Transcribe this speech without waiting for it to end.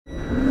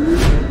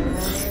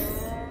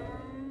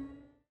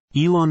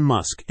Elon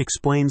Musk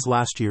explains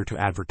last year to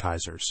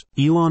advertisers.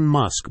 Elon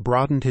Musk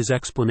broadened his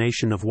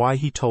explanation of why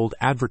he told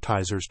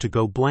advertisers to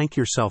go blank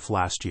yourself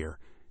last year,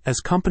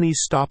 as companies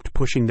stopped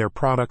pushing their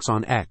products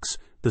on X,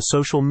 the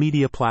social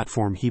media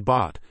platform he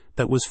bought,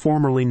 that was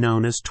formerly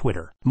known as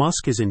Twitter.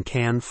 Musk is in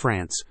Cannes,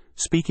 France,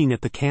 speaking at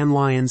the Cannes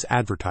Lions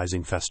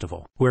Advertising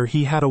Festival, where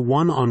he had a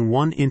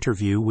one-on-one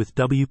interview with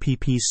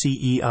WPP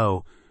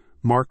CEO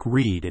Mark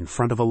Reed in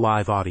front of a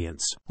live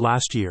audience.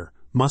 Last year,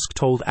 Musk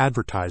told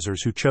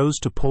advertisers who chose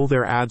to pull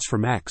their ads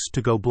from X to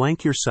go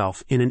blank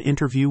yourself in an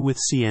interview with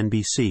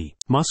CNBC.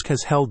 Musk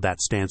has held that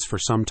stance for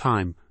some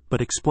time, but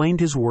explained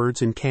his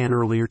words in Cannes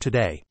earlier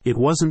today. It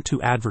wasn't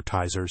to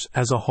advertisers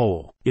as a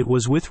whole. It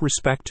was with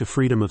respect to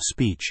freedom of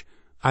speech.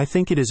 I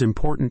think it is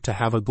important to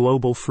have a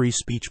global free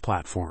speech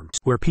platform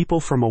where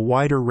people from a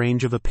wider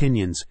range of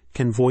opinions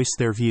can voice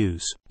their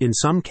views. In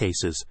some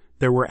cases,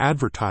 there were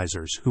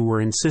advertisers who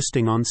were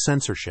insisting on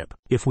censorship.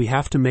 If we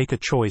have to make a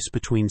choice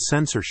between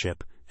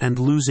censorship and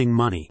losing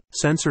money,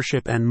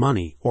 censorship and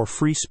money, or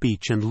free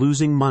speech and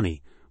losing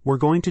money, we're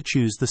going to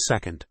choose the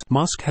second.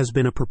 Musk has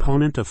been a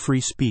proponent of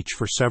free speech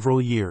for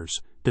several years,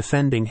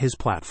 defending his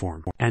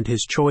platform and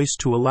his choice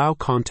to allow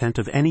content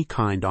of any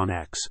kind on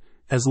X,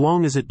 as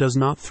long as it does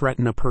not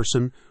threaten a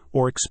person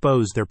or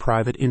expose their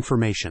private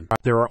information.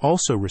 There are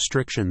also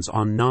restrictions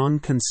on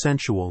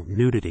non-consensual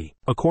nudity.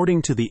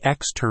 According to the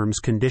X Terms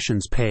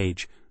Conditions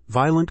page,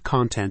 violent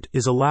content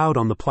is allowed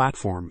on the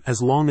platform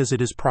as long as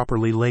it is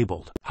properly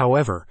labeled.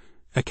 However,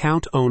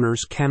 account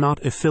owners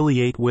cannot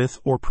affiliate with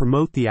or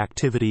promote the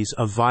activities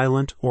of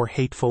violent or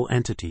hateful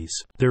entities.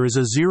 There is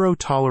a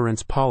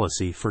zero-tolerance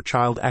policy for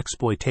child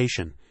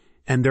exploitation,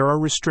 and there are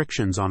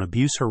restrictions on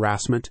abuse,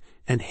 harassment,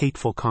 and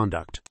hateful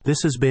conduct.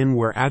 This has been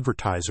where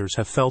advertisers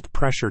have felt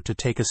pressure to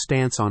take a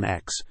stance on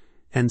X,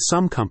 and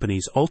some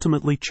companies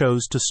ultimately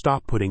chose to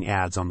stop putting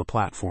ads on the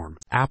platform.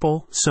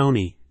 Apple,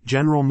 Sony,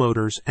 General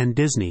Motors, and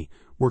Disney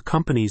were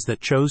companies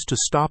that chose to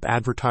stop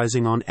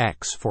advertising on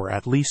X for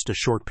at least a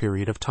short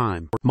period of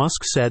time.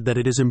 Musk said that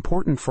it is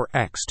important for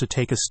X to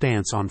take a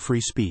stance on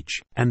free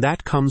speech, and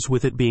that comes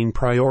with it being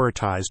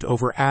prioritized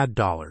over ad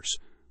dollars,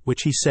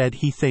 which he said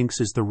he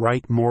thinks is the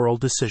right moral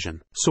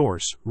decision.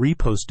 Source: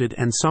 reposted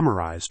and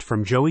summarized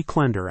from Joey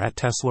Klender at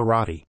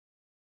teslarati.